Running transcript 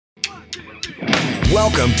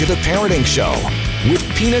Welcome to The Parenting Show with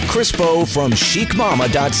Pina Crispo from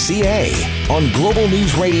chicmama.ca on Global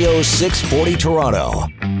News Radio 640 Toronto.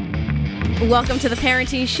 Welcome to The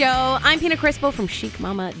Parenting Show. I'm Pina Crispo from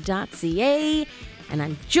chicmama.ca, and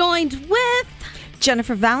I'm joined with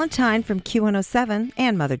Jennifer Valentine from Q107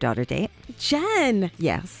 and Mother-Daughter Date. Jen.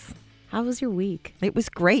 Yes. How was your week? It was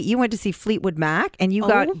great. You went to see Fleetwood Mac and you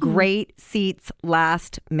got great seats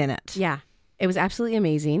last minute. Yeah, it was absolutely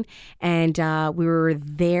amazing. And we were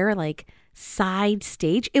there like side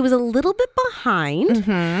stage. It was a little bit behind,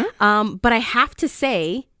 but I have to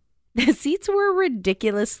say the seats were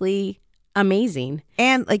ridiculously amazing.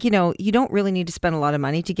 And like, you don't really need to spend a lot of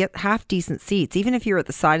money to get half decent seats. Even if you're at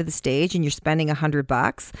the side of the stage and you're spending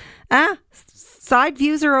 $100, side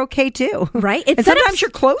views are okay too. Right? And sometimes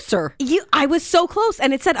you're closer. I was so close,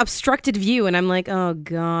 and it said obstructed view, and I'm like, oh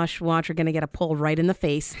gosh, watch, we're going to get a pole right in the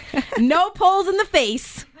face. No poles in the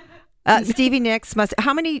face. Stevie Nicks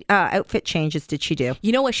how many outfit changes did she do?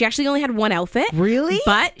 You know what? She actually only had one outfit. Really?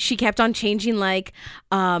 But she kept on changing like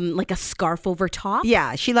a scarf over top.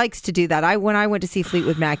 Yeah, she likes to do that. When I went to see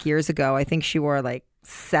Fleetwood Mac years ago, I think she wore like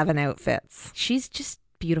 7 outfits. She's just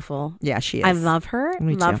beautiful. Yeah, she is. I love her.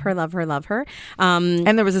 Me love too. her, love her, love her.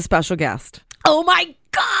 And there was a special guest. Oh my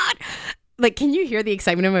God. Like, can you hear the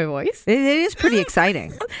excitement in my voice? It is pretty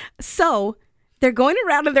exciting. So they're going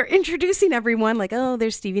around and they're introducing everyone like, oh,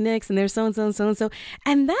 there's Stevie Nicks and there's so-and-so and so-and-so.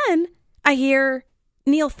 And then I hear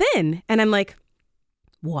Neil Finn and I'm like,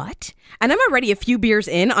 what? And I'm already a few beers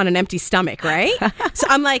in on an empty stomach, right? So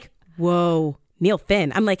I'm like, whoa, Neil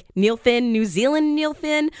Finn. I'm like, Neil Finn, New Zealand Neil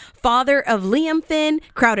Finn, father of Liam Finn,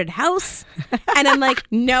 Crowded House. And I'm like,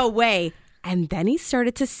 no way. And then he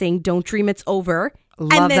started to sing Don't Dream It's Over.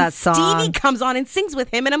 Love and then that song. Stevie comes on and sings with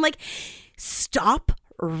him. And I'm like, stop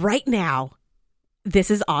right now.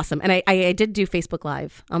 This is awesome. And I did do Facebook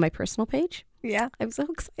Live on my personal page. Yeah. I'm so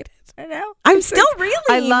excited. I know. I'm still reeling.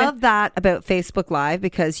 I love that about Facebook Live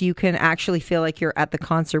because you can actually feel like you're at the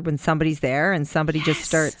concert when somebody's there and somebody just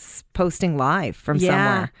starts posting live from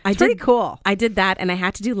somewhere. It's pretty cool. I did that and I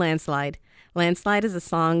had to do Landslide. Landslide is a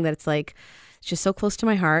song that's like, it's just so close to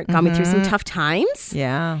my heart. Got me through some tough times.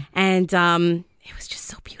 Yeah. And it was just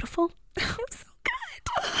so beautiful. It was so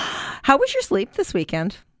good. How was your sleep this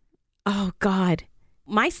weekend? Oh, God.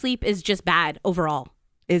 My sleep is just bad overall.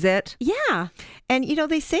 Is it? Yeah. And,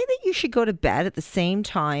 they say that you should go to bed at the same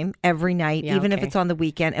time every night, even if it's on the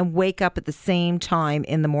weekend, and wake up at the same time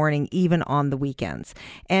in the morning, even on the weekends.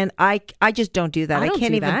 And I just don't do that. I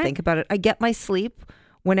can't even think about it. I get my sleep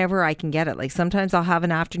whenever I can get it. Like sometimes I'll have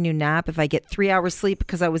an afternoon nap. If I get 3 hours sleep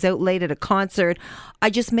because I was out late at a concert,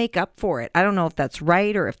 I just make up for it. I don't know if that's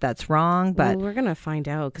right or if that's wrong, but we're going to find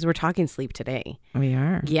out because we're talking sleep today. We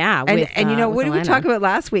are. Yeah. And what did we talk about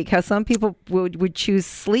last week? How some people would choose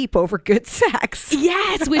sleep over good sex.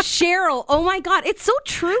 Yes, with Cheryl. Oh my God. It's so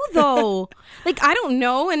true though. Like, I don't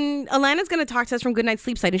know. And Alana's going to talk to us from Goodnight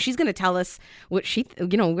Sleep Site and she's going to tell us what she,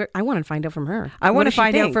 I want to find out from her. I want to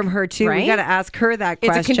find out from her too. Right? We got to ask her that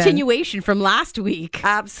question. It's a continuation from last week.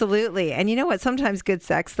 Absolutely. And you know what? Sometimes good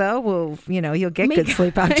sex though will, you'll get good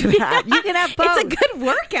sleep after that. You can have both. It's a good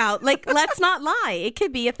workout. Like, let's not lie. It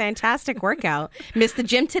could be a fantastic workout. Miss the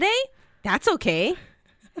gym today? That's okay.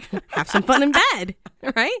 Have some fun in bed,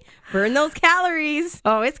 right? Burn those calories.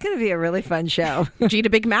 Oh, it's going to be a really fun show. Did you eat a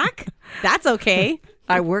Big Mac? That's okay.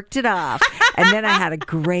 I worked it off. And then I had a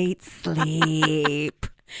great sleep.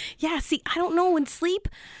 Yeah, see, I don't know. When sleep,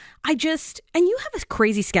 and you have a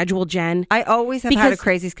crazy schedule, Jen. I always have had a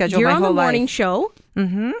crazy schedule my whole life. You're on the morning show.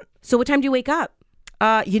 Mm-hmm. So what time do you wake up?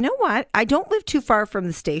 You know what? I don't live too far from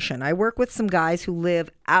the station. I work with some guys who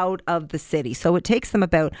live out of the city. So it takes them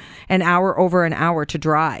about over an hour to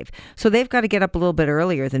drive. So they've got to get up a little bit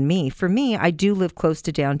earlier than me. For me, I do live close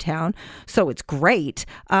to downtown. So it's great.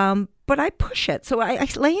 But I push it. So I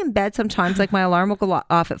lay in bed sometimes, like my alarm will go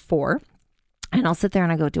off at 4. And I'll sit there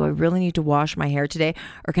and I go, do I really need to wash my hair today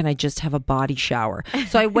or can I just have a body shower?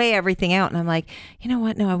 So I weigh everything out and I'm like, you know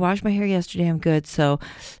what? No, I washed my hair yesterday. I'm good. So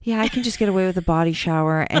yeah, I can just get away with a body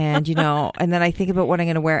shower and, and then I think about what I'm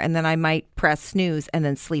going to wear and then I might press snooze and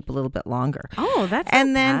then sleep a little bit longer. Oh, that's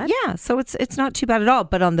and not then, bad. Yeah, so it's not too bad at all.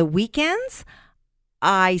 But on the weekends,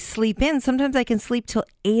 I sleep in. Sometimes I can sleep till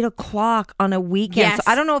 8 o'clock on a weekend. Yes. So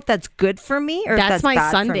I don't know if that's good for me or if that's my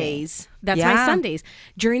bad Sundays. For me. That's my Sundays.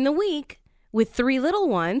 During the week, with 3 little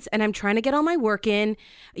ones and I'm trying to get all my work in,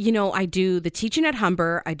 I do the teaching at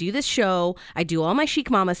Humber, I do this show, I do all my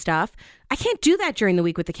Chic Mama stuff. I can't do that during the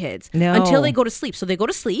week with the kids until they go to sleep. So they go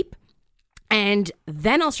to sleep and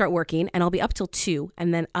then I'll start working and I'll be up till 2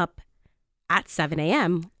 and then up at 7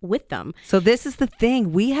 a.m. with them. So this is the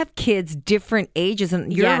thing. We have kids different ages,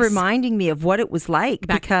 and you're Yes. reminding me of what it was like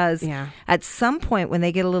because yeah. at some point when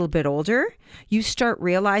they get a little bit older, you start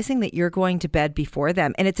realizing that you're going to bed before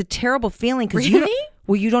them. And it's a terrible feeling because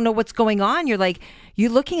you don't know what's going on. You're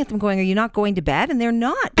looking at them going, are you not going to bed? And they're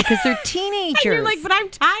not because they're teenagers. And you're like, but I'm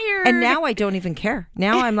tired. And now I don't even care.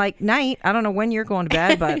 Now I'm like, night. I don't know when you're going to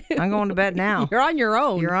bed, but I'm going to bed now. You're on your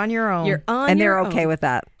own. You're on your own. You're on and your they're okay own. with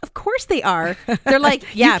that. Of course they are. They're like,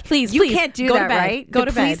 yeah, please. You can't do go that, to bed. right? Go the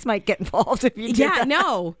to bed. police might get involved if you do Yeah, that.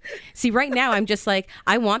 no. See, right now I'm just like,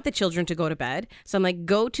 I want the children to go to bed. So I'm like,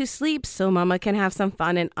 go to sleep so mama can have some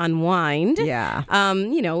fun and unwind. Yeah.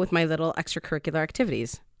 With my little extracurricular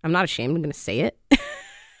activities. I'm not ashamed. I'm going to say it.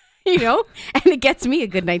 And it gets me a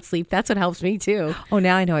good night's sleep. That's what helps me too. Oh,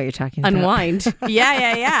 now I know what you're talking about. Unwind.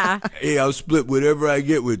 Yeah. Hey, I'll split whatever I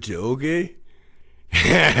get with you, okay?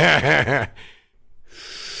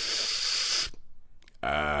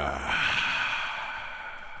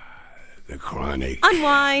 The chronic.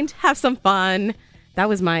 Unwind. Have some fun. That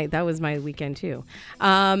was my weekend too.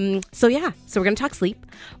 So we're gonna talk sleep.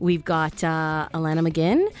 We've got Alana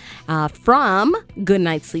McGinn from Good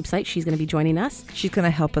Night Sleep Site. She's gonna be joining us. She's going to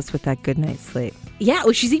help us with that good night's sleep. Yeah,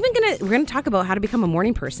 well, we're gonna talk about how to become a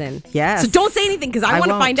morning person. Yes. So don't say anything because I want to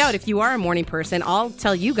won't. find out if you are a morning person. I'll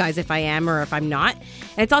tell you guys if I am or if I'm not.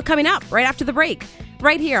 And it's all coming up right after the break,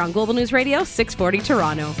 right here on Global News Radio 640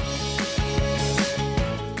 Toronto.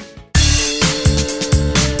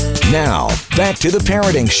 Now, back to the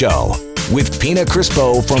Parenting Show with Pina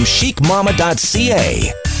Crispo from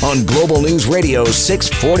chicmama.ca on Global News Radio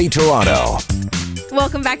 640 Toronto.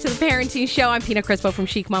 Welcome back to the Parenting Show. I'm Pina Crispo from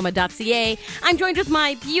chicmama.ca. I'm joined with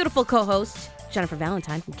my beautiful co-host, Jennifer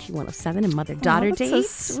Valentine from Q107 and Mother-Daughter Dates. Dates.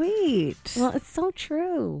 So sweet. Well, it's so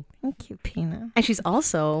true. Thank you, Pina. And she's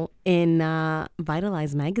also in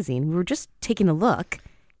Vitalize magazine. We were just taking a look.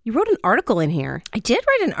 You wrote an article in here. I did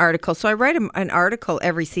write an article. So I write an article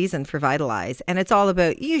every season for Vitalize, and it's all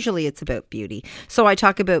usually it's about beauty. So I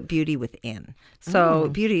talk about beauty within. So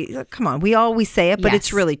beauty, come on, we always say it, but Yes.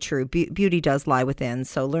 it's really true. Beauty does lie within.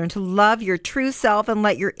 So learn to love your true self and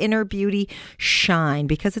let your inner beauty shine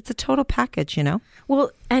because it's a total package, Well,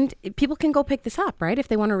 and people can go pick this up, right, if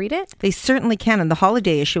they want to read it? They certainly can, and the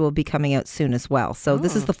holiday issue will be coming out soon as well. So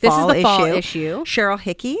this is the fall issue. Cheryl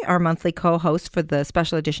Hickey, our monthly co-host for the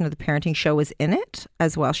special edition of the Parenting Show, is in it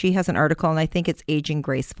as well. She has an article, and I think it's Aging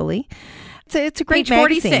Gracefully. It's a great Page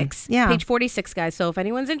 46. magazine. Yeah. Page 46, guys. So if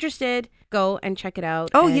anyone's interested, go and check it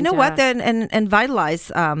out. Oh, and, you know what? Then and Vitalize,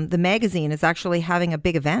 the magazine, is actually having a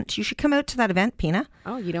big event. You should come out to that event, Pina.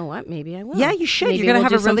 Oh, you know what? Maybe I will. Yeah, you should. Maybe You're going to we'll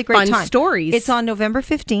have do a really some great fun time. stories. It's on November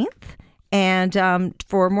 15th. And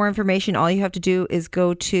for more information, all you have to do is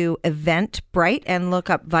go to Eventbrite and look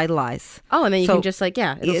up Vitalize. Oh, and then you So- can just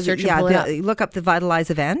it'll search and pull it up. look up the Vitalize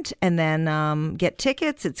event and then get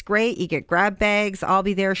tickets. It's great. You get grab bags. I'll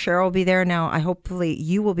be there. Cheryl will be there. Now, hopefully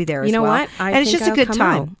you will be there You as know well. what? I and it's think just a I'll good come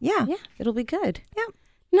time. out. Yeah. Yeah, it'll be good.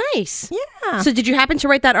 Yeah. Nice. Yeah. So did you happen to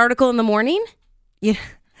write that article in the morning? Yeah.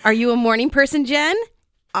 Are you a morning person, Jen?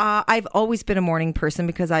 I've always been a morning person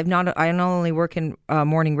because I not only work in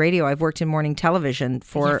morning radio, I've worked in morning television I did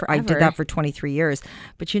forever. that for 23 years.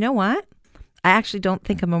 But you know what? I actually don't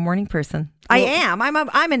think I'm a morning person. I am. I'm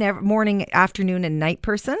a morning, afternoon, and night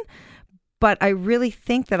person. But I really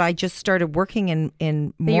think that I just started working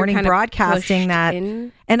in morning kind of broadcasting pushed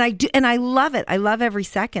in. and I do, and I love it. I love every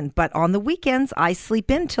second. But on the weekends, I sleep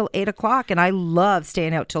in till 8:00, and I love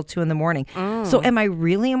staying out till 2 a.m. So, am I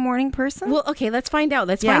really a morning person? Well, okay, let's find out.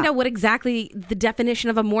 Let's find out what exactly the definition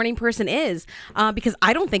of a morning person is. Because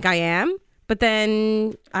I don't think I am. But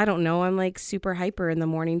then, I don't know, I'm like super hyper in the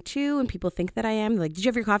morning too. And people think that I am. They're like, did you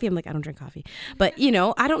have your coffee? I'm like, I don't drink coffee. But,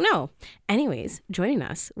 I don't know. Anyways, joining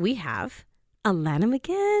us, we have Alana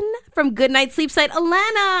McGinn from Good Night Sleep Site.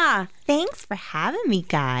 Alana! Thanks for having me,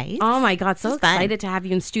 guys. Oh my God, so It's fun. excited to have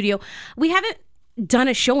you in studio. We haven't done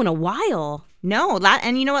a show in a while. No,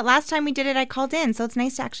 and you know what? Last time we did it, I called in, so it's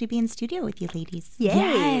nice to actually be in studio with you, ladies.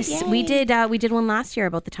 Yes, Yay. we did one last year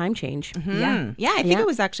about the time change. Yeah, I think Yeah. it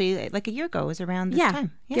was actually like a year ago. It was around this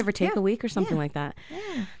time. Give or take a week or something like that.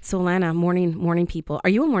 Yeah. So, Alana, morning people.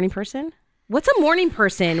 Are you a morning person? What's a morning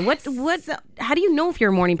person? How do you know if you're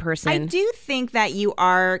a morning person? I do think that you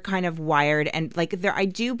are kind of wired, and I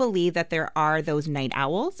do believe that there are those night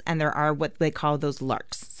owls, and there are what they call those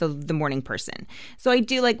larks. So the morning person. So I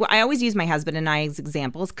do I always use my husband and I as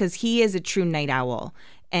examples because he is a true night owl.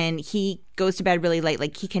 and he goes to bed really late.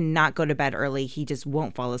 Like, he cannot go to bed early. He just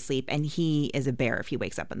won't fall asleep, and he is a bear if he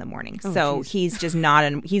wakes up in the morning. So he's just not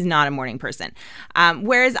a morning person.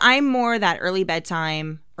 Whereas I'm more that earlier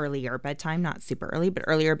bedtime, not super early, but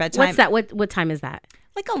earlier bedtime. What's that? What time is that?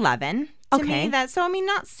 Like 11 to Okay. me. So I mean,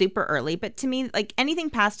 not super early, but to me, like anything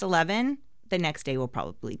past 11, the next day will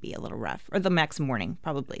probably be a little rough, or the next morning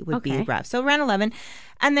probably would be rough. So around 11.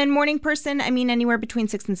 And then morning person, I mean, anywhere between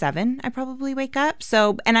 6 and 7, I probably wake up.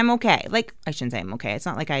 So, and I'm okay. Like, I shouldn't say I'm okay. It's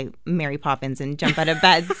not like I Mary Poppins and jump out of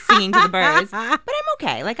bed singing to the birds, but I'm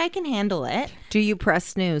okay. Like, I can handle it. Do you press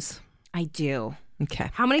snooze? I do. Okay.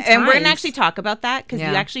 How many times? And we're going to actually talk about that because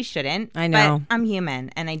Yeah. you actually shouldn't. I know. But I'm human,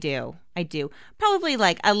 and I do. Probably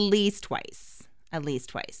like at least twice.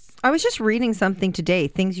 I was just reading something today,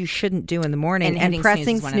 things you shouldn't do in the morning, And and hitting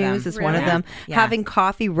pressing snooze is one of them. snooze is one of Really? them. Yeah. Having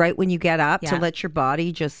coffee right when you get up to Yeah. let your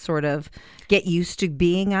body just sort of get used to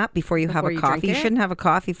being up before you have Before a you coffee. drink You it? shouldn't have a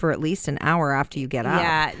coffee for at least an hour after you get up.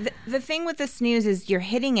 Yeah. The thing with the snooze is you're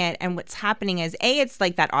hitting it, and what's happening is A, it's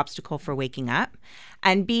like that obstacle for waking up,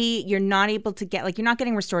 and B, you're not able to get, like, you're not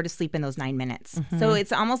getting restored to sleep in those 9 minutes. So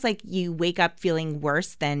it's almost like you wake up feeling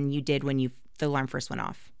worse than you did when the alarm first went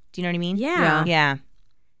off. Do you know what I mean? Yeah. Yeah.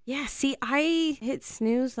 Yeah. See, I hit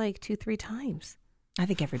snooze like 2-3 times. I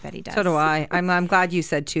think everybody does. So do I. I'm glad you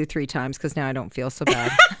said 2-3 times because now I don't feel so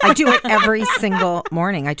bad. I do it every single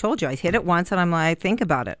morning. I told you I hit it once and I'm like, think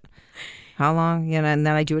about it. How long? And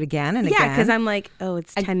then I do it again and Yeah, again. because I'm like, oh,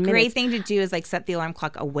 it's 10 minutes. Great thing to do is like set the alarm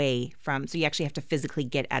clock away from, so you actually have to physically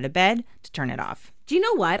get out of bed to turn it off. Do you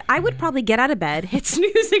know what? I would probably get out of bed, hit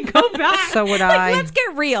snooze, and go back. So would like, I. Let's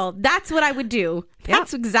get real. That's what I would do.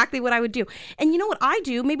 That's exactly what I would do. And you know what I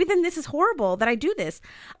do? Maybe then this is horrible that I do this.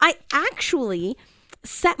 I actually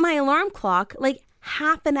set my alarm clock like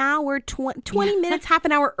half an hour, 20 minutes, half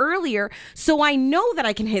an hour earlier, so I know that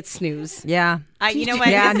I can hit snooze. Yeah. You know what?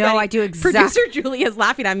 Yeah, It's no, funny. I do exactly. Producer Julia's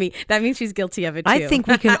laughing at me. That means she's guilty of it too. I think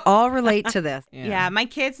we can all relate to this. Yeah, my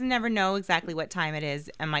kids never know exactly what time it is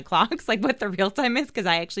on my clocks, like what the real time is, because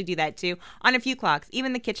I actually do that too on a few clocks.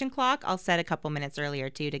 Even the kitchen clock, I'll set a couple minutes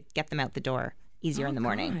earlier too to get them out the door easier in the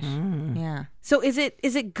morning. Yeah. So is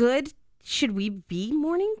it good? Should we be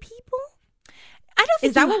morning people? I don't think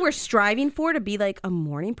Is that what we're striving for, to be like a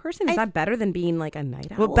morning person? Is that better than being like a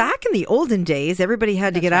night owl? Well, back in the olden days, everybody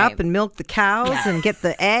had to get right. up and milk the cows and get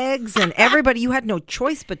the eggs, and you had no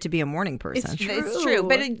choice but to be a morning person. It's true,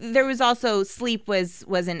 but there was also sleep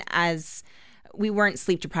wasn't as, we weren't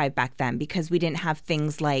sleep deprived back then because we didn't have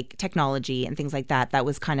things like technology and things like that. That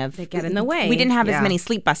was kind of, They get in the way. We didn't have Yeah. as many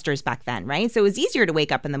sleep busters back then, right? So it was easier to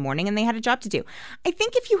wake up in the morning, and they had a job to do. I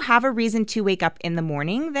think if you have a reason to wake up in the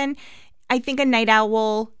morning, then I think a night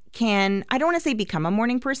owl can, I don't want to say become a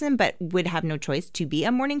morning person, but would have no choice to be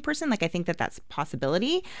a morning person. Like, I think that's a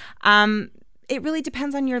possibility. It really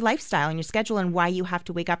depends on your lifestyle and your schedule and why you have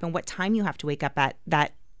to wake up and what time you have to wake up at.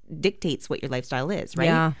 That dictates what your lifestyle is, right?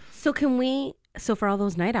 Yeah. So for all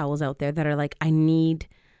those night owls out there that are like,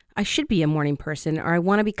 I should be a morning person, or I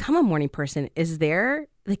want to become a morning person,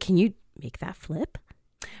 can you make that flip?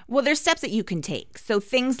 Well, there's steps that you can take. So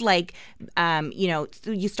things like, so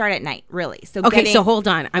you start at night, really. So Okay, so hold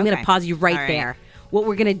on. I'm going to Okay. pause you right All right. there. What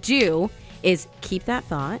we're going to do is keep that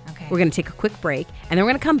thought. Okay. We're going to take a quick break, and then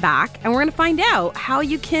we're going to come back, and we're going to find out how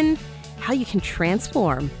you can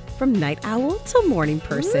transform from night owl to morning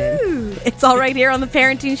person. Woo. It's all right here on The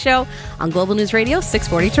Parenting Show on Global News Radio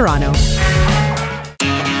 640 Toronto.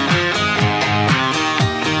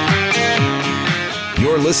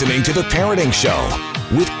 You're listening to The Parenting Show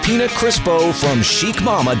with Pina Crispo from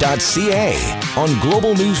chicmama.ca on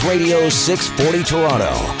Global News Radio 640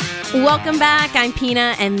 Toronto. Welcome back. I'm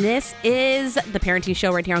Pina, and this is The Parenting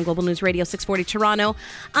Show right here on Global News Radio 640 Toronto.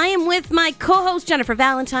 I am with my co-host, Jennifer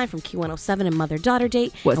Valentine from Q107 and Mother-Daughter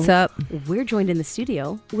Date. What's And up? We're joined in the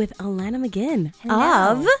studio with Alana McGinn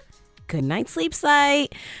of Good Night Sleep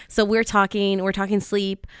Site. So we're talking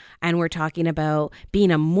sleep, and we're talking about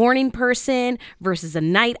being a morning person versus a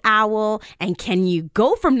night owl, and can you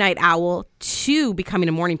go from night owl to becoming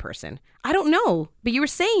a morning person? I don't know, but you were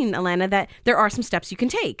saying, Alana, that there are some steps you can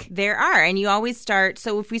take. There are, and you always start.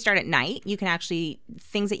 So if we start at night, you can actually,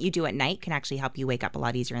 things that you do at night can actually help you wake up a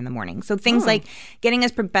lot easier in the morning. So things like getting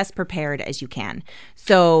as best prepared as you can.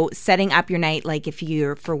 So setting up your night, like if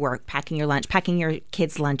you're for work, packing your lunch, packing your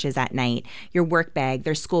kids' lunches at night, your work bag,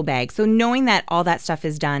 their school bag. So knowing that all that stuff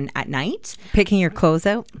is done at night, Picking your clothes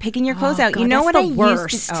out. picking your clothes out. God, You know that's what the I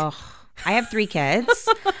worst. used to? Oh, I have 3 kids.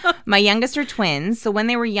 My youngest are twins. So when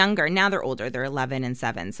they were younger, now they're older. They're 11 and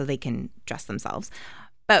 7, so they can dress themselves.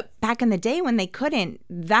 But back in the day when they couldn't,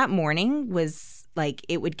 that morning was like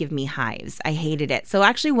it would give me hives. I hated it. So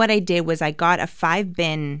actually what I did was I got a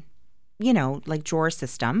 5-bin, like drawer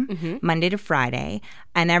system, Monday to Friday.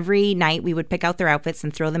 And every night we would pick out their outfits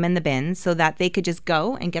and throw them in the bins so that they could just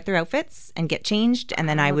go and get their outfits and get changed. And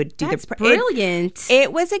then I would do That's brilliant.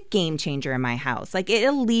 It was a game changer in my house. Like it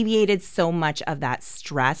alleviated so much of that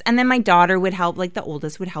stress. And then my daughter would help, like the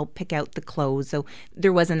oldest would help pick out the clothes. So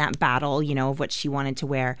there wasn't that battle, of what she wanted to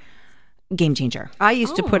wear. Game changer. I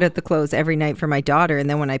used to put out the clothes every night for my daughter, and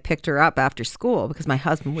then when I picked her up after school, because my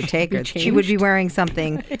husband would take her, she would be wearing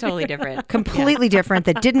something Totally different. completely different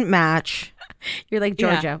that didn't match. You're like,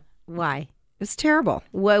 Georgia, why? It was terrible.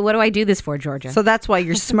 What do I do this for, Georgia? So that's why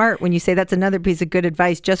you're smart when you say that's another piece of good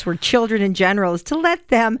advice just for children in general is to let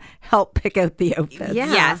them help pick out the outfits.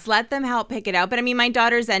 Yeah. Yes, let them help pick it out. But I mean, my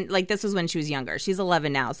daughter's, and like this was when she was younger. She's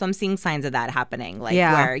 11 now. So I'm seeing signs of that happening. Like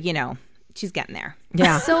where, she's getting there.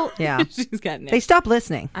 Yeah. So yeah. She's getting there. They stopped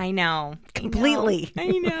listening. I know. Completely. I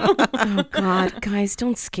know. oh God, guys,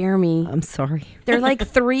 don't scare me. I'm sorry. They're like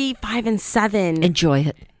 3, 5, and 7. Enjoy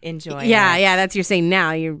it. Enjoy Yeah, it. yeah, that's what you're saying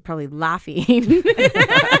now. You're probably laughing.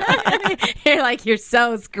 You're like, you're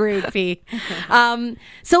so screwed, P.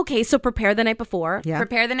 So prepare the night before. Yeah.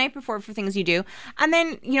 Prepare the night before for things you do. And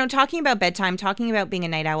then, talking about bedtime, talking about being a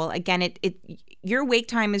night owl, again, your wake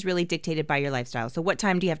time is really dictated by your lifestyle. So what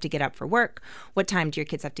time do you have to get up for work? What time do your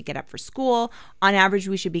kids have to get up for school? On average,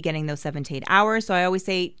 we should be getting those 7 to 8 hours. So I always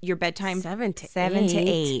say your bedtime 7 to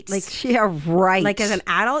 8. Like, Yeah, right. like as an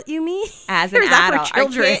adult, you mean? As Or an is that for adult,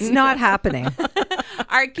 children? it's not happening.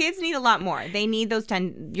 Our kids need a lot more. They need those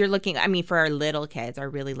 10. You're looking, for our little kids, our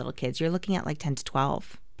really little kids, you're looking at like 10 to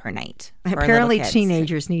 12 per night. for our Apparently little kids.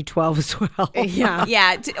 teenagers need 12 as well. Yeah.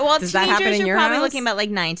 Yeah. Does that happen teenagers, in you're your probably house? looking about like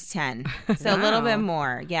 9 to 10. So a little bit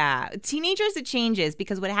more. Yeah. Teenagers, it changes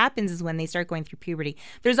because what happens is when they start going through puberty,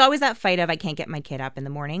 there's always that fight of I can't get my kid up in the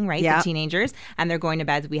morning, right? Yeah. The teenagers. And they're going to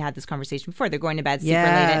bed. We had this conversation before. They're going to bed super late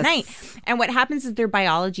Yes. at night. And what happens is their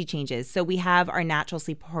biology changes. So we have our natural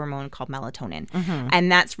sleep hormone called melatonin.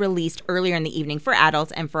 And that's released earlier in the evening for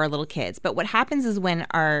adults and for our little kids. But what happens is when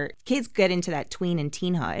our kids get into that tween and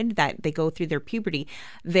teenhood, that they go through their puberty,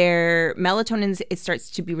 their melatonin, it starts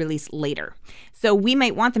to be released later. So we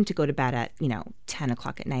might want them to go to bed at 10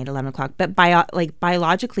 o'clock at night, 11 o'clock, but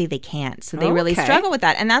biologically they can't. So they really Okay. struggle with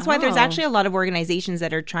that, and that's why there's Oh. actually a lot of organizations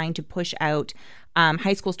that are trying to push out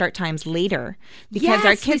high school start times later because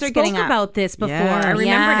our kids we are getting spoke up. about this before. Yeah. I remember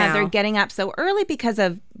now. They're getting up so early because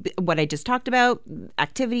of what I just talked about,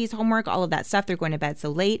 activities, homework, all of that stuff. They're going to bed so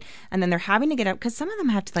late, and then they're having to get up because some of them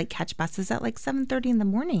have to catch buses at 7:30 in the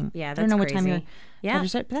morning. Yeah, I don't know that's what time crazy. you're. Yeah.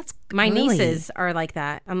 but that's My early. nieces are like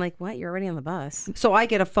that. I'm like, what? You're already on the bus. So I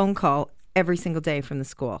get a phone call every single day from the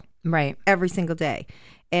school. Right. Every single day.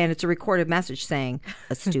 And it's a recorded message saying,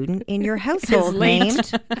 a student in your household late.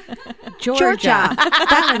 named Georgia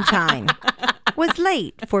Valentine was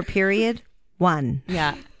late for period 1.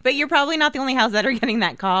 Yeah. But you're probably not the only house that are getting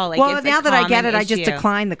that call. Well, it's a now that I get common it, I just issue.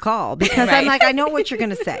 decline the call because I'm Right. like, I know what you're going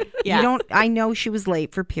to say. Yeah. I know she was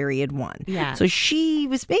late for period 1. Yeah. So she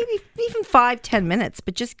was maybe even 5-10 minutes,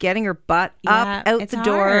 but just getting her butt Yeah, up, out it's the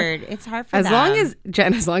door. hard. It's hard for As them. long as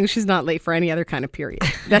Jen, as long as she's not late for any other kind of period.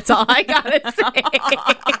 That's all I gotta say.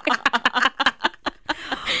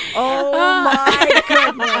 Oh my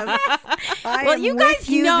goodness. I Well, am you with guys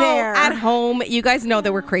you know there. at home, you guys know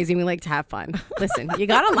that we're crazy and we like to have fun. Listen, you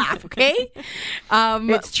gotta laugh, okay?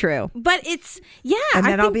 It's true. But it's And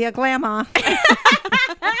then I I'll think be a glamour.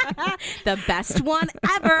 the best one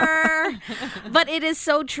ever. But it is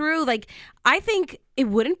so true. Like, I think it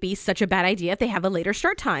wouldn't be such a bad idea if they have a later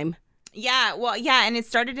start time. Yeah, well, yeah, and it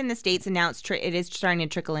started in the States, and now it is starting to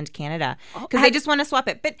trickle into Canada because they just want to swap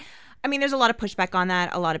it. But I mean, there's a lot of pushback on that.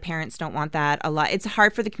 A lot of parents don't want that. It's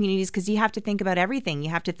hard for the communities because you have to think about everything. You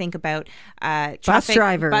have to think about traffic,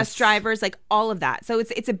 bus drivers, like all of that. So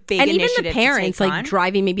it's a big And even initiative the parents, to take like on.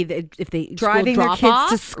 driving, maybe if they Driving school their drop kids off,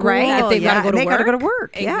 to school. right? If they've yeah, got to go and to they work. gotta go to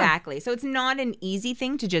work. Yeah. Exactly. So it's not an easy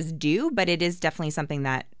thing to just do, but it is definitely something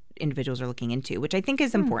that individuals are looking into, which I think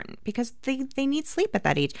is important because they need sleep at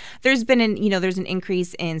that age. There's been there's an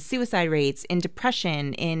increase in suicide rates, in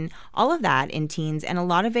depression, in all of that in teens, and a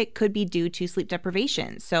lot of it could be due to sleep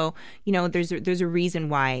deprivation. So, there's a reason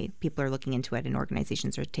why people are looking into it and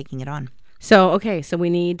organizations are taking it on. So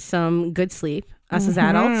we need some good sleep. Us as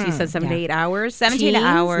adults, you said 7 to 8 hours. 7 to 8 Teens,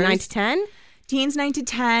 hours. 9 to 10. Teens 9 to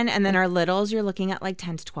 10, and then our littles, you're looking at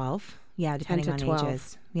 10 to 12. Yeah, depending 10 on to 12.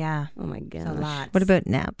 ages. Yeah. Oh my gosh. It's a lot. What about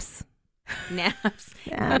naps? Naps?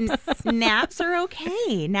 Naps are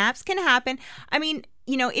okay. Naps can happen. I mean,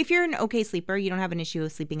 if you're an okay sleeper, you don't have an issue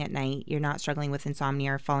with sleeping at night, you're not struggling with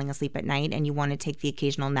insomnia or falling asleep at night, and you want to take the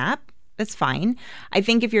occasional nap, That's fine. I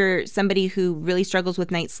think if you're somebody who really struggles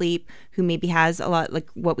with night sleep, who maybe has a lot like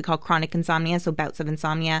what we call chronic insomnia, so bouts of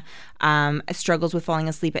insomnia, struggles with falling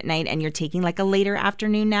asleep at night, and you're taking like a later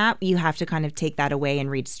afternoon nap, you have to kind of take that away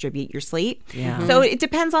and redistribute your sleep. Yeah. So it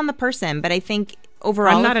depends on the person, but I think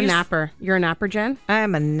overall, I'm not a napper. You're a napper, Jen? I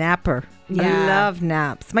am a napper. Yeah. I love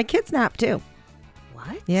naps. My kids nap too.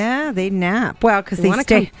 What? Yeah, they nap. Well, because You they wanna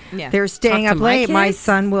stay. Yeah. They're staying Talk up to my late. My kids?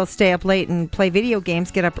 son will stay up late and play video games,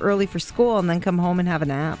 get up early for school, and then come home and have a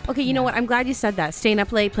nap. Okay, you know what? I'm glad you said that. Staying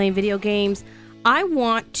up late, playing video games. I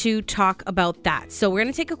want to talk about that. So we're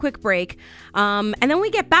going to take a quick break. And then when we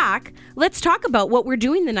get back, let's talk about what we're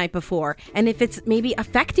doing the night before and if it's maybe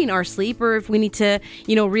affecting our sleep or if we need to,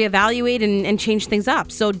 reevaluate and change things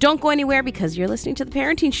up. So don't go anywhere because you're listening to The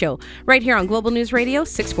Parenting Show right here on Global News Radio,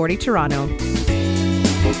 640 Toronto.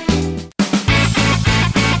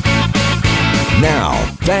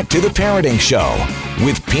 Now, back to The Parenting Show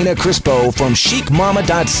with Pina Crispo from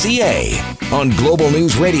chicmama.ca on Global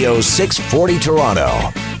News Radio 640 Toronto.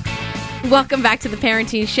 Welcome back to The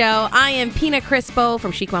Parenting Show. I am Pina Crispo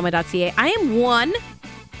from chicmama.ca. I am one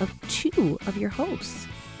of two of your hosts.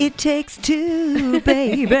 It takes two,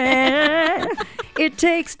 baby. It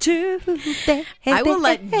takes two, baby. I will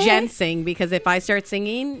let Jen sing because if I start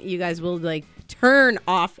singing, you guys will turn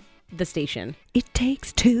off the station. It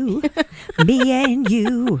takes two, me and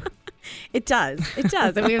you. It does. It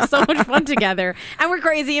does. And we have so much fun together. And we're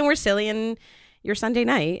crazy and we're silly. And your Sunday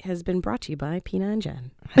night has been brought to you by Pina and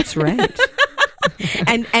Jen. That's right.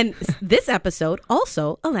 And this episode,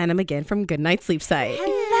 also Alana McGinn from Goodnight Sleep Site.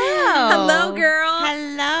 Hello. Hello, girl.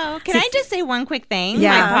 Hello. Can I just say one quick thing?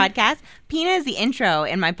 Yeah. My podcast. Pina is the intro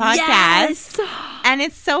in my podcast. Yes. And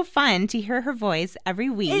it's so fun to hear her voice every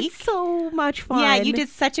week. It's so much fun. Yeah, you did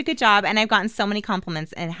such a good job. And I've gotten so many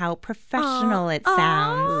compliments and how professional it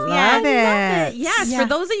sounds. Love Yes. it. Yes, Yeah. for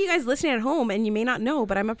those of you guys listening at home, and you may not know,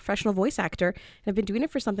 but I'm a professional voice actor, and I've been doing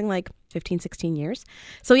it for something like 15, 16 years.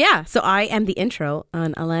 So I am the intro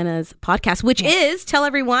on Alana's podcast, which is, tell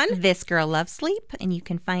everyone. This Girl Loves Sleep, and you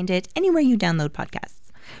can find it anywhere you download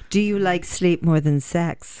podcasts. Do you like sleep more than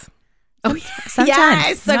sex? Oh, Sometimes.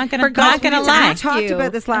 yes, I Not gonna forgot gonna to lie. We ask talked you.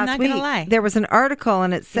 about this I'm last not week. gonna lie. There was an article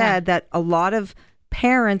and it said that a lot of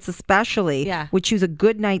parents especially Yeah. would choose a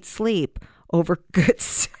good night's sleep over good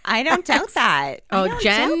sex. I don't doubt that. I Oh, don't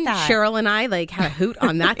Jen, doubt that. Cheryl, and I had a hoot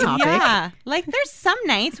on that topic. Yeah. Like there's some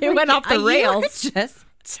nights It where went off the you're rails. just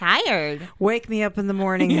tired. Wake me up in the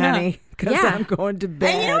morning, Yeah. honey, because Yeah. I'm going to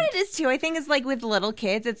bed. And you know what it is too? I think is like with little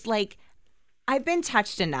kids, it's like I've been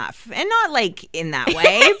touched enough, and not like in that way, but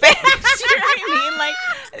you know what I mean? Like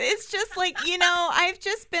it's just like I've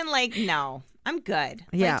just been like, no, I'm good.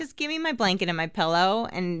 Yeah. Like, just give me my blanket and my pillow,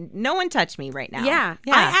 and no one touch me right now. Yeah.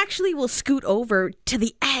 I actually will scoot over to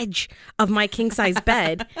the edge of my king size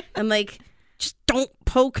bed and just don't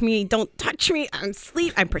poke me, don't touch me. I'm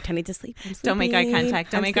asleep. I'm pretending to sleep. I'm Don't make eye sleeping.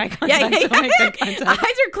 contact. Don't I'm make eye sleeping. contact. Yeah. Don't make eye contact.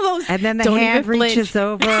 Eyes are closed. And then the Don't hand even flinch. reaches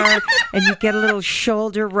over and you get a little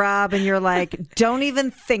shoulder rub and you're like, don't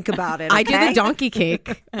even think about it. I do okay? the donkey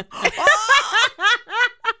cake.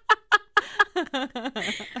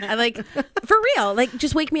 I for real,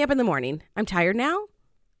 just wake me up in the morning. I'm tired now.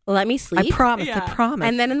 Let me I sleep. promise. Yeah. I promise.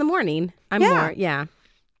 And then in the morning, I'm Yeah. more,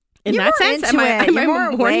 In You're that more sense, into am I it. a You're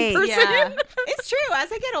more morning awake. person? Yeah. It's true.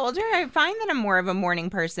 As I get older, I find that I'm more of a morning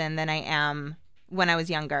person than I am when I was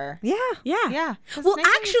younger. yeah. Yeah. Yeah. 'Cause Well,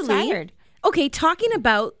 nighttime is actually, tired. okay, talking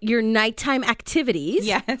about your nighttime activities.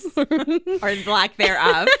 Yes. Or lack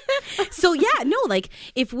thereof. So,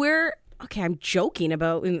 if we're, okay, I'm joking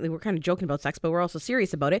about, we're kind of joking about sex, but we're also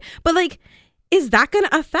serious about it. But, is that going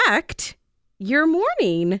to affect your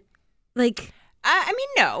morning? I mean,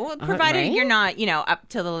 no, provided right. you're not, up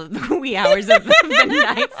till the wee hours of the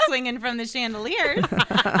night swinging from the chandeliers.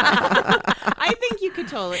 I think you could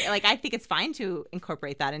totally, I think it's fine to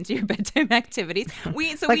incorporate that into your bedtime activities.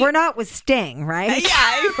 We're not with Sting, right?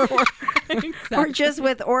 Yeah. We're just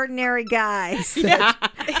with ordinary guys. Yeah.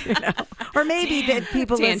 Or maybe the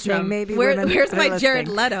people Tantrum. listening, maybe Where- women where's that my are Jared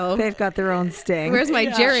listening. Leto? They've got their own Sting. Where's my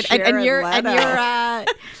Jared? And Jared you're, Leto.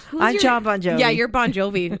 who's I'm your- John Bon Jovi. Yeah, you're Bon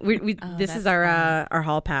Jovi. This that's is our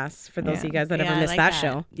hall pass for those of you guys that Yeah, ever I missed like that that.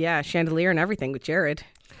 show. Yeah, chandelier and everything with Jared.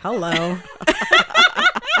 Hello.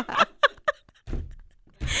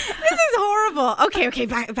 This is horrible. Okay,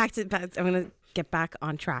 back to I'm gonna get back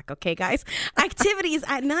on track. Okay, guys, activities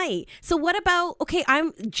at night. So what about? Okay,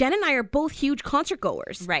 Jen and I are both huge concert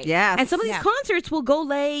goers, Right. Yes. and some of these Yeah. concerts will go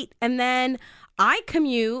late, and then I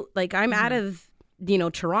commute. I'm out of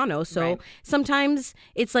Toronto, so Right. sometimes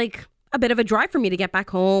it's a bit of a drive for me to get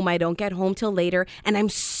back home. I don't get home till later, and I'm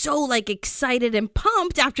so excited and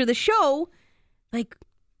pumped after the show.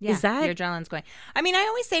 Yeah, Is that your adrenaline's going? I mean, I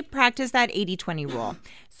always say practice that 80-20 rule.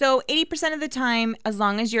 So 80% of the time, as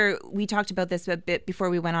long as we talked about this a bit before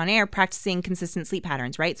we went on air, practicing consistent sleep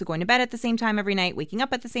patterns, right? So going to bed at the same time every night, waking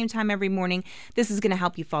up at the same time every morning. This is going to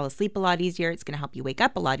help you fall asleep a lot easier. It's going to help you wake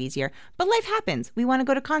up a lot easier. But life happens. We want to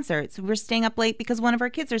go to concerts. We're staying up late because one of our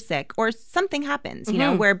kids are sick or something happens, you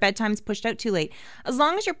know, where bedtime's pushed out too late. As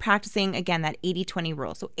long as you're practicing, again, that 80-20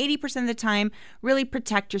 rule. So 80% of the time, really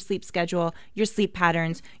protect your sleep schedule, your sleep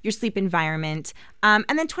patterns, your sleep environment. And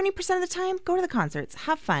then 20% of the time, go to the concerts,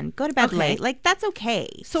 have fun, go to bed late. Like, that's okay.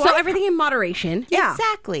 So everything in moderation. Yeah.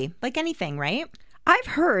 Exactly. Like anything, right? I've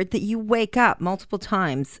heard that you wake up multiple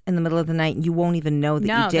times in the middle of the night and you won't even know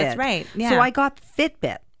that you did. That's right. Yeah. So I got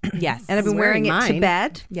Fitbit. Yes. And I've been wearing it to mine.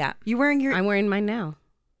 bed. Yeah. You wearing your... I'm wearing mine now.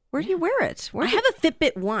 Where do you wear it? I have a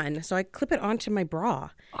Fitbit One, so I clip it onto my bra.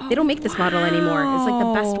 They don't make this model anymore. It's like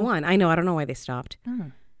the best one. I know. I don't know why they stopped.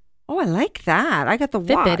 Oh, I like that. I got the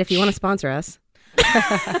Fitbit, watch. if you want to sponsor us.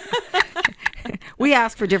 We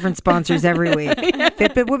ask for different sponsors every week.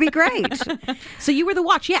 Fitbit would be great. So you wear the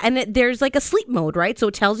watch, yeah, and there's like a sleep mode, right? So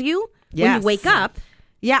it tells you when Yes. you wake up.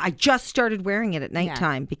 Yeah, I just started wearing it at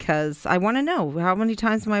nighttime because I want to know how many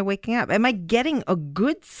times am I waking up? Am I getting a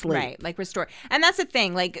good sleep? Right, like restore. And that's the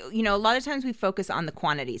thing, like, you know, a lot of times we focus on the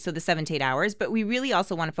quantity, so the 7 to 8 hours, but we really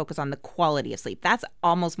also want to focus on the quality of sleep. That's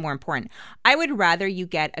almost more important. I would rather you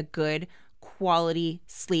get a good quality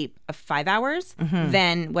sleep of 5 hours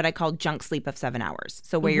than what I call junk sleep of 7 hours.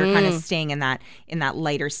 So where you're kind of staying in that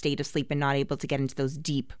lighter state of sleep and not able to get into those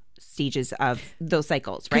deep stages of those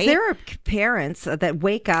cycles, right? Because there are parents that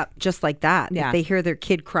wake up just like that. Yeah. If they hear their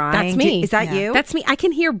kid crying. That's me. Is that you? That's me. I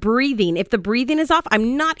can hear breathing. If the breathing is off,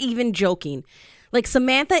 I'm not even joking. Like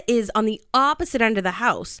Samantha is on the opposite end of the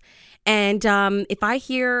house. And if I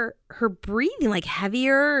hear her breathing like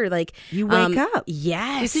heavier, like You wake up.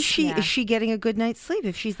 Yes. Is she getting a good night's sleep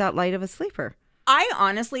if she's that light of a sleeper? I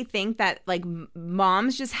honestly think that like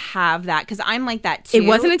moms just have that because I'm like that too. It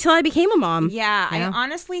wasn't until I became a mom. Yeah, I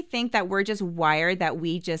honestly think that we're just wired that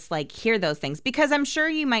we just like hear those things because I'm sure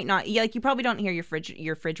you might not like you probably don't hear your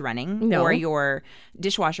fridge running or your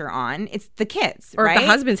dishwasher on. It's the kids, Or right? if the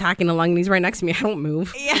husband's hacking along and he's right next to me, I don't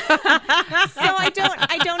move. Yeah. So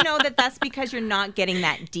I don't know that that's because you're not getting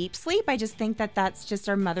that deep sleep. I just think that that's just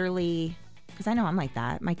our motherly. Because I know I'm like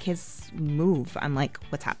that. My kids move. I'm like,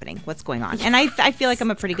 what's happening? What's going on? And I feel like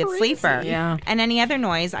I'm a pretty good sleeper. Yeah. And any other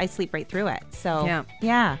noise, I sleep right through it. So,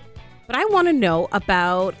 yeah. But I want to know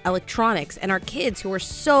about electronics and our kids who are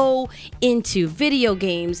so into video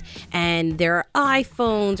games and their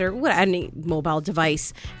iPhones or what any mobile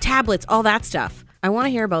device, tablets, all that stuff. I want to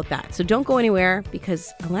hear about that. So don't go anywhere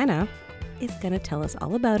because Alana is going to tell us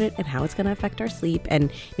all about it and how it's going to affect our sleep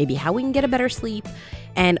and maybe how we can get a better sleep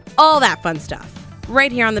and all that fun stuff.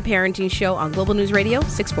 Right here on The Parenting Show on Global News Radio,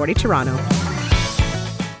 640 Toronto.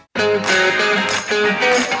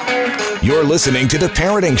 You're listening to The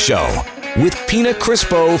Parenting Show with Pina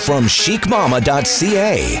Crispo from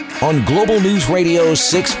chicmama.ca on Global News Radio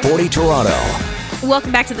 640 Toronto.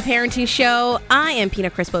 Welcome back to The Parenting Show. I am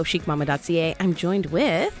Pina Crispo of chicmama.ca. I'm joined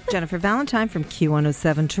with Jennifer Valentine from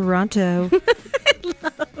Q107 Toronto.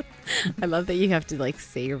 I love that you have to like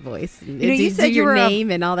say your voice. And You said you your were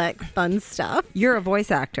name and all that fun stuff. You're a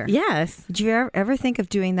voice actor. Yes. Did you ever think of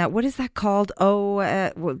doing that? What is that called?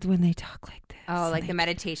 When they talk like this. Oh, like the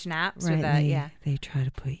meditation apps or Right, the, they try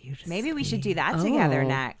to put you to Maybe we should do sleep. that together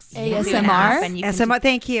next. ASMR? You can do an app and you can SMR,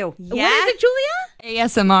 thank you. Yeah. What is it, Julia?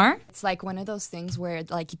 ASMR. It's like one of those things where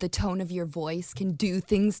like the tone of your voice can do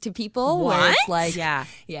things to people. Where it's like, Yeah.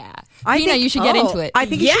 yeah. I Pina, think- you should get into it. I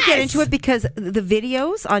think you should get Yes! into it because the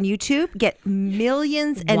videos on YouTube get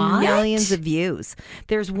millions and What? millions of views.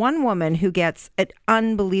 There's one woman who gets an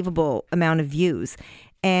unbelievable amount of views,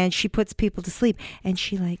 and she puts people to sleep, and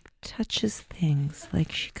she like touches things,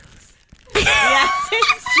 like she goes, Yes,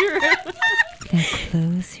 it's true. now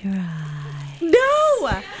close your eyes.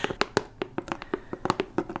 No.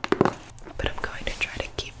 But I'm going to try to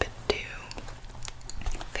keep it to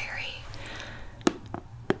very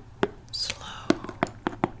slow,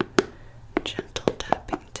 gentle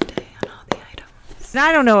tapping today on all the items. And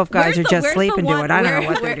I don't know if guys are just where's sleeping the to one- it. I don't where- know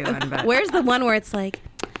what where- they're doing. But Where's the one where it's like,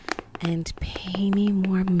 and pay me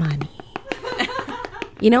more money?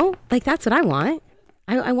 You know, like that's what I want.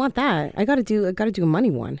 I want that. I gotta do a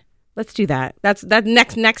money one. Let's do that. That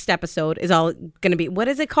next episode is all gonna be. What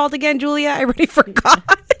is it called again, Julia? I already forgot.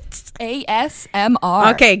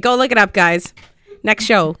 ASMR. Okay, go look it up, guys. Next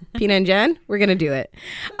show, Pina and Jen, we're gonna do it.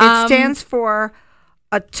 it stands for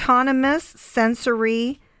Autonomous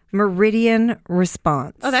Sensory Meridian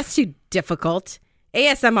Response. Oh, that's too difficult.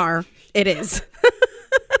 ASMR, it is.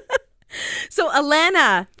 So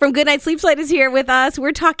Alana from Goodnight Sleep Site is here with us.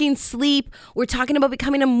 We're talking sleep. We're talking about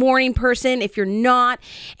becoming a morning person if you're not.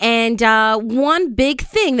 And one big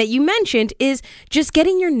thing that you mentioned is just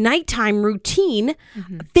getting your nighttime routine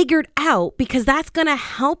figured out, because that's going to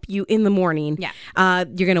help you in the morning. Yeah.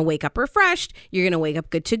 You're going to wake up refreshed. You're going to wake up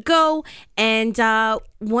good to go. And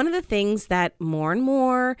one of the things that more and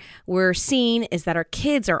more we're seeing is that our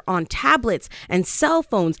kids are on tablets and cell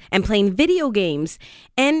phones and playing video games.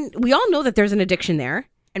 And we all know that there's an addiction there.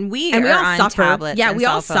 And we all are on suffer. tablets Yeah, and we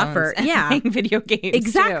all cell phones suffer. and Yeah. playing video games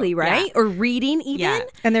Exactly, too. right? Yeah. Or reading even. Yeah.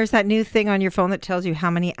 And there's that new thing on your phone that tells you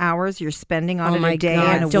how many hours you're spending on Oh it my a day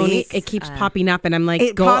God. and a Don't week. it keeps popping up and I'm like,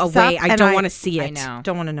 It go pops away. up I and don't I- want to see it. I know.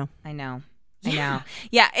 Don't want to know. I know. I know.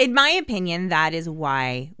 Yeah, in my opinion, that is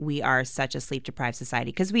why we are such a sleep-deprived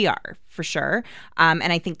society, because we are, for sure. And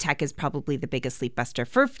I think tech is probably the biggest sleep buster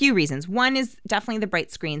for a few reasons. One is definitely the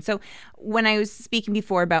bright screen. So when I was speaking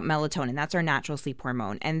before about melatonin, that's our natural sleep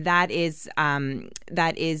hormone, and that is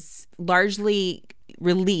largely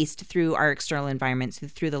released through our external environments,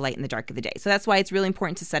 through the light and the dark of the day. So that's why it's really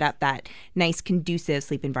important to set up that nice, conducive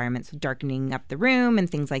sleep environment, so darkening up the room and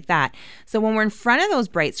things like that. So when we're in front of those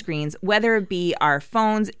bright screens, whether it be our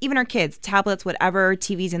phones, even our kids, tablets, whatever,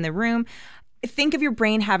 TVs in the room, think of your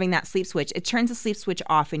brain having that sleep switch. It turns the sleep switch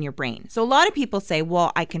off in your brain. So a lot of people say,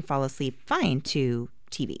 well, I can fall asleep fine to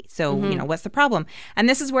TV. So, what's the problem? And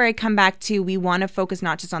this is where I come back to, we want to focus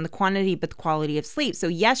not just on the quantity, but the quality of sleep. So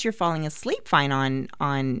yes, you're falling asleep fine on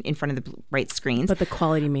in front of the bright screens. But the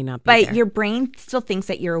quality may not be But there. your brain still thinks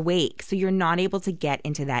that you're awake. So you're not able to get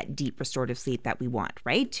into that deep restorative sleep that we want,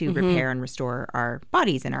 right? To repair and restore our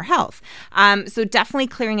bodies and our health. So definitely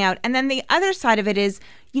clearing out. And then the other side of it is,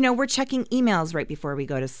 we're checking emails right before we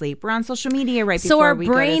go to sleep. We're on social media right So before our we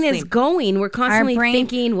go to brain sleep. is going. We're constantly brain-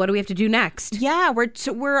 thinking, what do we have to do next? Yeah,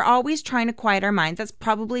 we're always trying to quiet our minds. That's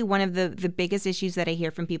probably one of the biggest issues that I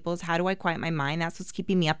hear from people is, how do I quiet my mind? That's what's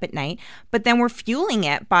keeping me up at night. But then we're fueling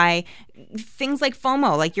it by things like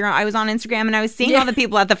FOMO. Like I was on Instagram and I was seeing all the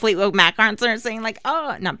people at the Fleetwood Mac concert saying like,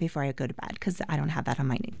 oh, not before I go to bed, because I don't have that on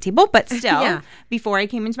my table, but still, before I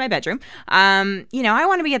came into my bedroom, I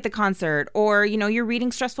want to be at the concert, or you're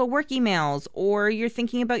reading stressful work emails, or you're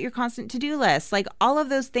thinking about your constant to-do list. Like all of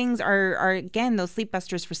those things are again those sleep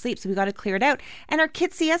busters for sleep. So we got to clear it out. And our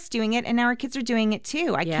kids see us doing it, and now our kids are doing it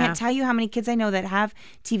too. I can't tell you how many kids I know that have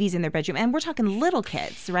TVs in their bedroom, and we're talking little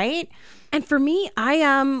kids, right? And for me, I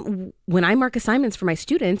when I mark assignments for my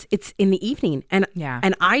students, it's in the evening, and there's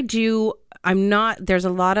a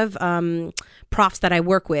lot of profs that I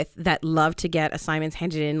work with that love to get assignments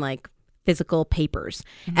handed in like physical papers.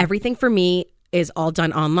 Everything for me is all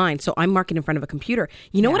done online, so I'm marking in front of a computer.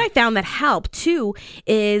 What I found that helped too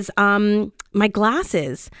is my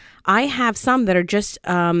glasses. I have some that are just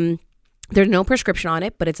there's no prescription on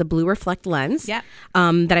it, but it's a blue reflect lens that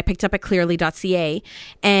I picked up at clearly.ca,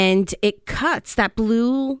 and it cuts that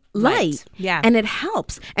blue light. Yeah. And it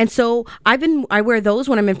helps. And so I wear those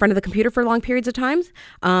when I'm in front of the computer for long periods of times,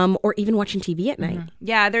 or even watching TV at night.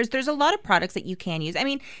 Yeah, there's a lot of products that you can use. I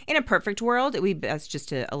mean, in a perfect world, it would be best just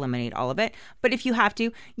to eliminate all of it. But if you have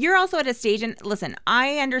to, you're also at a stage, and listen,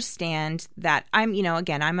 I understand that I'm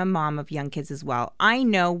a mom of young kids as well. I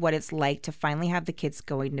know what it's like to finally have the kids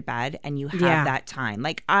going to bed and you have that time.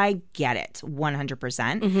 Like, I get it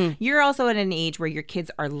 100%. You're also at an age where your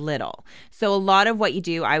kids are little. So a lot of what you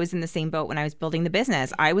do, I was in the same boat when I was building the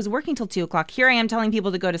business. I was working till 2:00. Here I am telling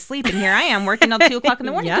people to go to sleep, and here I am working till 2:00 in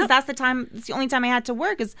the morning, because that's the only time I had to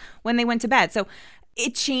work is when they went to bed. So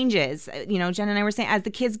it changes. Jen and I were saying, as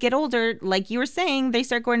the kids get older, like you were saying, they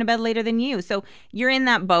start going to bed later than you. So you're in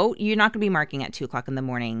that boat. You're not going to be marking at 2:00 in the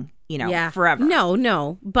morning, forever.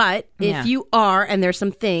 No. But if you are, and there's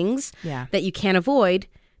some things that you can't avoid,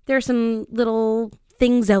 there's some little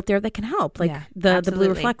things out there that can help, like the blue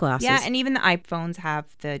reflect glasses. Yeah, and even the iPhones have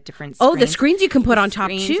the different screens. Oh, the screens you can put on top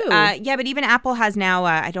too. Yeah, but even Apple has now,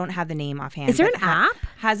 I don't have the name offhand. Is there an app?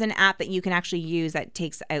 Has an app that you can actually use that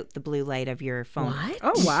takes out the blue light of your phone. What?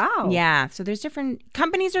 Oh, wow. Yeah, so there's different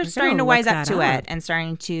companies are starting to wise up to it and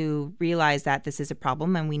starting to realize that this is a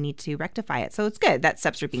problem and we need to rectify it. So it's good that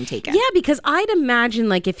steps are being taken. Yeah, because I'd imagine,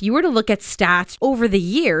 like, if you were to look at stats over the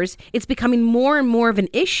years, it's becoming more and more of an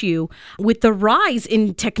issue with the rise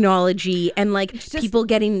in technology and like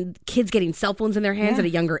kids getting cell phones in their hands at a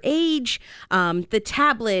younger age, the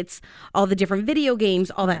tablets, all the different video games,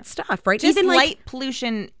 all that stuff, right? Just even light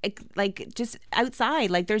pollution, like just outside,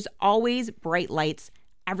 like there's always bright lights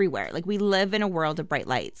everywhere. Like we live in a world of bright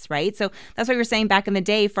lights, right? So that's why we were saying back in the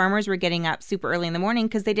day, farmers were getting up super early in the morning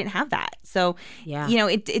because they didn't have that. So,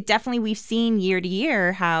 it definitely, we've seen year to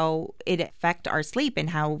year how it affect our sleep and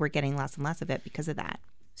how we're getting less and less of it because of that.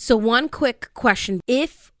 So one quick question.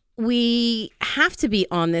 If we have to be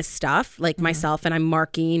on this stuff, like myself, and I'm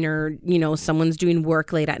marking, or, someone's doing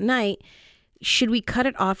work late at night, should we cut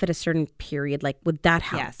it off at a certain period? Like, would that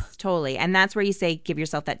help? Yes, totally. And that's where you say give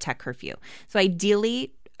yourself that tech curfew. So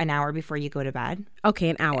ideally, an hour before you go to bed. Okay,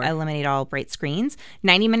 an hour. Eliminate all bright screens.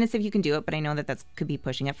 90 minutes if you can do it, but I know that could be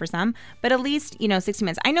pushing it for some. But at least, 60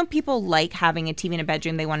 minutes. I know people like having a TV in a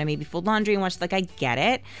bedroom. They want to maybe fold laundry and watch. Like, I get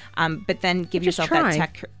it. But then give yourself that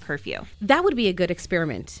tech curfew. That would be a good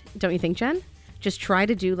experiment, don't you think, Jen? Just try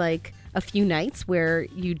to do like a few nights where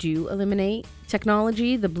you do eliminate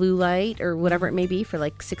technology, the blue light or whatever it may be, for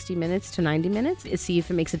like 60 minutes to 90 minutes. See if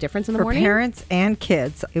it makes a difference in the morning. For parents and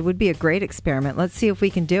kids, it would be a great experiment. Let's see if we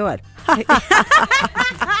can do it.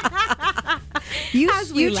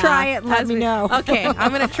 You try it and let me know. Okay,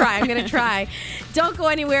 I'm going to try. Don't go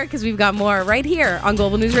anywhere because we've got more right here on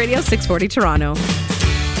Global News Radio 640 Toronto.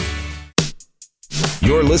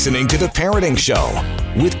 You're listening to The Parenting Show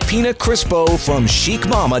with Pina Crispo from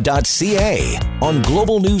chicmama.ca on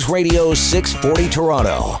Global News Radio 640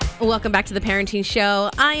 Toronto. Welcome back to The Parenting Show.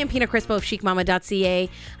 I am Pina Crispo of chicmama.ca.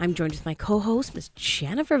 I'm joined with my co-host, Miss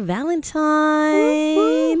Jennifer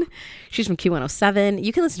Valentine. She's from Q107.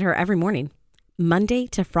 You can listen to her every morning, Monday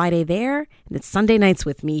to Friday there, and it's Sunday nights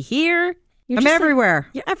with me here. I'm everywhere.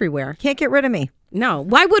 You're everywhere. Can't get rid of me. No.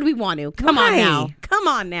 Why would we want to? Come on now.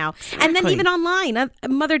 Exactly. And then even online, a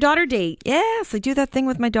mother-daughter date. Yes, I do that thing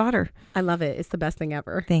with my daughter. I love it. It's the best thing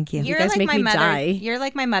ever. Thank you. You're guys like make my me mother. die. You're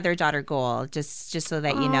like my mother-daughter goal. Just so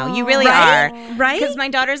that you know, you really Right? are. Right? Because my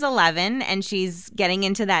daughter's 11 and she's getting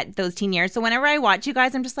into those teen years. So whenever I watch you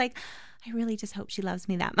guys, I'm just like, I really just hope she loves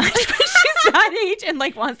me that much. But she's that age and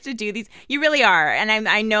like wants to do these. You really are. And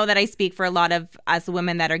I know that I speak for a lot of us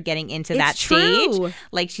women that are getting into that true. stage.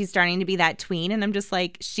 Like she's starting to be that tween. And I'm just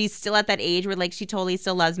like, she's still at that age where like she totally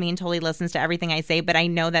still loves me and totally listens to everything I say. But I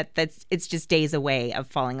know that it's just days away of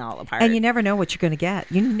falling all apart. And you never know what you're going to get.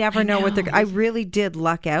 You never know what they're. I really did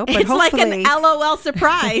luck out. But It's like hopefully, an LOL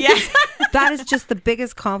surprise. that is just the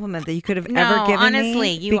biggest compliment that you could have No, ever given me.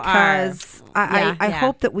 honestly, you because I Yeah.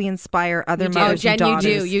 hope that we inspire other do. mothers Jen, and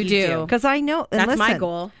daughters. you do. Because I know, and That's my listen,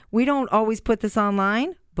 goal. We don't always put this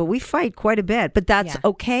online, but we fight quite a bit. But that's Yeah.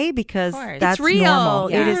 okay because course. that's It's real. normal.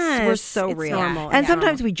 It is. Yes, We're so it's real, normal. and Yeah.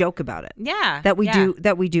 sometimes we joke about it. Yeah. That we yeah.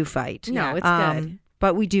 do fight. No, it's good.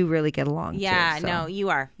 But we do really get along. Yeah, too, so. no, you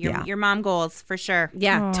are. Yeah. Your mom goals for sure.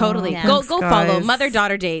 Yeah, totally. Yeah. Go Thanks, follow guys.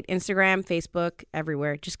 Mother-Daughter Date, Instagram, Facebook,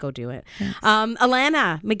 everywhere. Just go do it.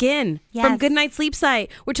 Alana McGinn from Yes. Good Night Sleep Site.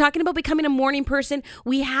 We're talking about becoming a morning person.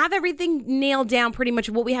 We have everything nailed down pretty much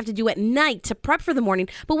what we have to do at night to prep for the morning.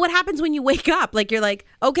 But what happens when you wake up? Like you're like,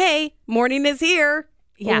 okay, morning is here.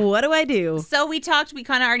 Yeah. What do I do? So we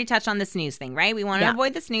kind of already touched on the snooze thing, right? We want to Yeah.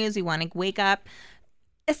 avoid the snooze. We want to wake up.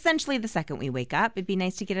 Essentially, the second we wake up, it'd be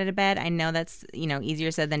nice to get out of bed. I know that's,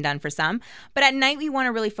 easier said than done for some. But at night, we want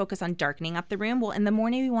to really focus on darkening up the room. Well, in the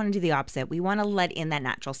morning, we want to do the opposite. We want to let in that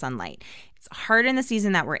natural sunlight. It's hard in the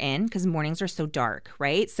season that we're in because mornings are so dark,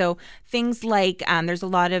 right? So things like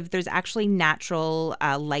there's actually natural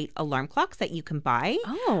light alarm clocks that you can buy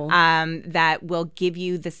that will give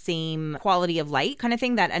you the same quality of light kind of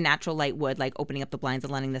thing that a natural light would, like opening up the blinds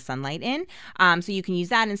and letting the sunlight in. So you can use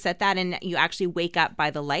that and set that, and you actually wake up by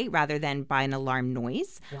the light rather than by an alarm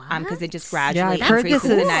noise because it just gradually Yeah, I've heard increases this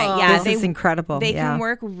the is night. Yeah, this is incredible. They Yeah. can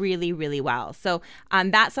work really, really well. So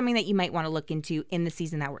that's something that you might want to look into in the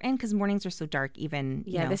season that we're in because mornings are so dark. Even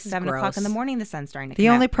this is 7 o'clock in the gross. morning, the sun's starting to The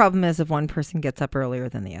come only out. problem is if one person gets up earlier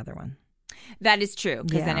than the other one. That is true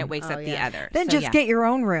because then Yeah. it wakes up the other. Then So, just yeah. get your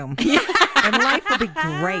own room. And life will be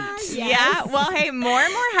great. Yeah. Well, hey, more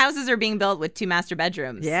and more houses are being built with 2 master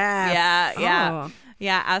bedrooms. Yes. Yeah. Oh.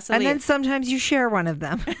 Yeah, And absolutely. then sometimes you share one of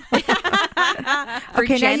them. For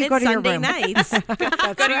Okay, now Jen, you it's go to your Sunday room. nights.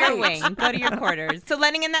 Go to your wing. Go to your quarters. So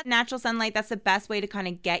letting in that natural sunlight, that's the best way to kind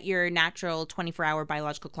of get your natural 24-hour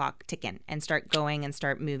biological clock ticking and start going and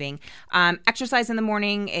start moving. Exercise in the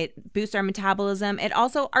morning, it boosts our metabolism. It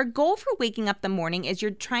also, our goal for waking up the morning is you're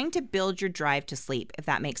trying to build your drive to sleep, if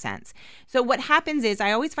that makes sense. So what happens is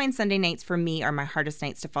I always find Sunday nights for me are my hardest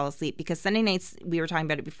nights to fall asleep because Sunday nights, we were talking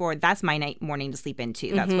about it before, that's my morning to sleep into.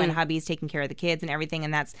 That's when hubby's taking care of the kids and everything.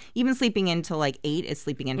 And that's even sleeping into like 8 is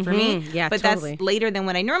sleeping in for me. Yeah, but totally. that's later than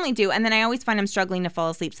what I normally do. And then I always find I'm struggling to fall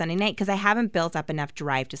asleep Sunday night because I haven't built up enough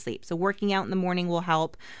drive to sleep. So working out in the morning will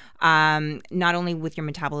help not only with your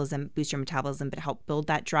metabolism, boost your metabolism, but help build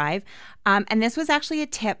that drive. And this was actually a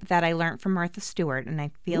tip that I learned from Martha Stewart. And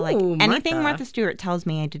I feel like Ooh, anything Martha. Martha Stewart tells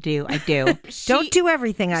me to do, I do. Don't do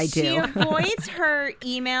everything I She do. avoids her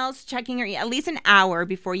emails, checking her at least an hour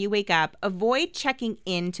before you wake up. Avoid checking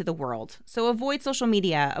into the world. So avoid social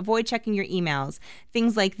media, avoid checking your email. emails,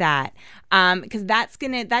 things like that. Because that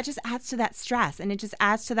just adds to that stress, and it just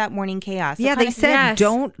adds to that morning chaos. So Yeah, they kind of- said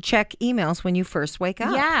don't check emails when you first wake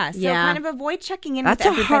up. Yeah, so Yeah. kind of avoid checking in That's with a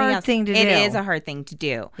everybody hard else. thing to It do. is a hard thing to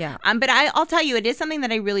do. Yeah. But I'll tell you, it is something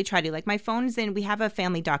that I really try to. Like, my phone's in, we have a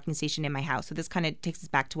family docking station in my house. So this kind of takes us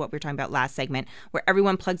back to what we were talking about last segment, where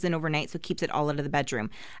everyone plugs in overnight, so it keeps it all out of the bedroom.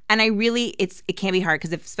 And I really, it can be hard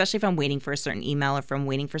because especially if I'm waiting for a certain email or if I'm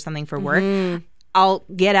waiting for something for work, I'll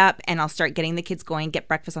get up and I'll start getting the kids going, get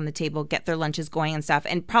breakfast on the table, get their lunches going and stuff.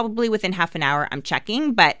 And probably within half an hour, I'm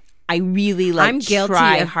checking, but I really I'm guilty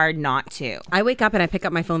try of- hard not to. I wake up and I pick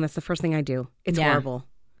up my phone. That's the first thing I do. It's Yeah. horrible.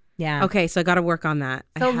 Yeah. Okay, so I got to work on that.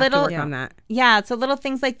 So I have little- to work on that. Yeah, so little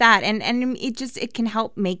things like that, and it can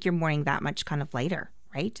help make your morning that much kind of lighter,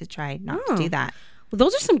 right? To try not to do that. Well,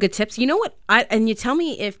 those are some good tips. You know what? And you tell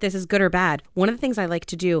me if this is good or bad. One of the things I like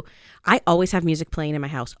to do, I always have music playing in my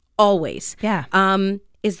house. Always. Yeah.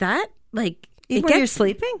 Is that like Even when you're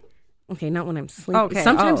sleeping? Okay, not when I'm sleeping. Okay,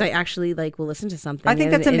 Sometimes oh. I actually will listen to something. I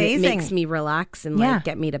think that's and amazing. It makes me relax and Yeah.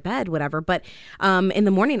 get me to bed, whatever. But in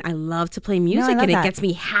the morning, I love to play music, love and that. it gets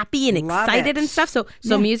me happy and Love excited it. and stuff.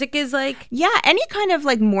 So music is like. Yeah, any kind of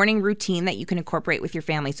like morning routine that you can incorporate with your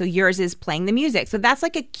family. So yours is playing the music. So that's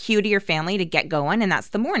like a cue to your family to get going, and that's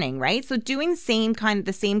the morning, right? So doing the same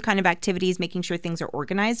kind of activities, making sure things are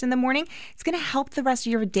organized in the morning, it's going to help the rest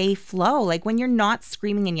of your day flow. Like when you're not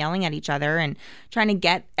screaming and yelling at each other and trying to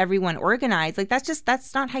get everyone organized, like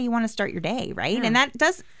that's not how you want to start your day, right? And that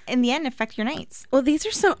does in the end affect your nights. Well, these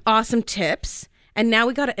are some awesome tips, and now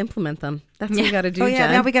we got to implement them. That's what we got to do. Oh yeah,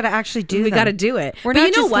 Jen. now we got to actually do. We them. got to do it. We're But not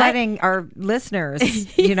you know just what? letting our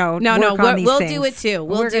listeners, No, work on these we'll things. do it too.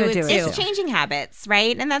 We'll We're do gonna it too. It's changing habits,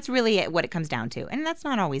 right? And that's really what it comes down to. And that's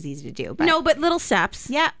not always easy to do. But No, but little steps.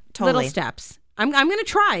 yeah, totally. Little steps. I'm going to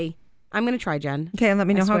try. I'm going to try, Jen. Okay, and let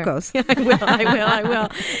me know how swear. it goes. I will.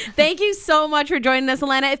 Thank you so much for joining us,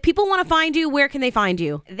 Alana. If people want to find you, where can they find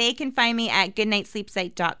you? They can find me at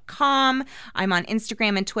goodnightsleepsite.com. I'm on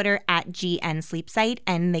Instagram and Twitter at GNSleepsite,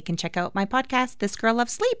 and they can check out my podcast, This Girl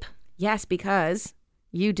Loves Sleep. Yes, because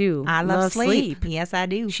you do. I love sleep. Yes, I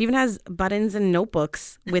do. She even has buttons and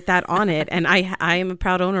notebooks with that on it, and I am a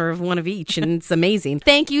proud owner of one of each, and it's amazing.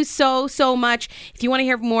 Thank you so much. If you want to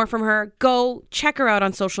hear more from her, go check her out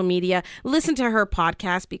on social media. Listen to her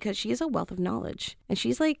podcast because she is a wealth of knowledge, and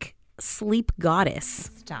she's like sleep goddess.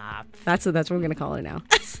 Stop. That's what we're gonna call her now.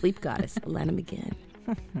 Sleep goddess, Alana McGinn.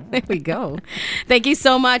 There we go. Thank you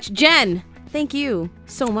so much, Jen. Thank you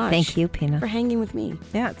so much. Thank you, Pina. for hanging with me.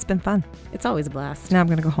 Yeah, it's been fun. It's always a blast Now I'm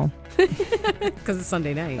going to go home. because it's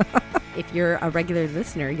Sunday night. If you're a regular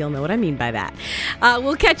listener, you'll know what I mean by that.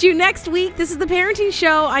 We'll catch you next week. This is The Parenting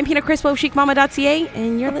Show. I'm Pina Crispo of chicmama.ca,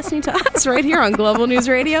 and you're listening to us right here on Global News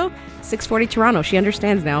Radio, 640 Toronto. She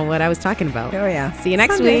understands now what I was talking about. Oh, yeah. See you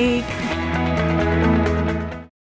next Sunday. week.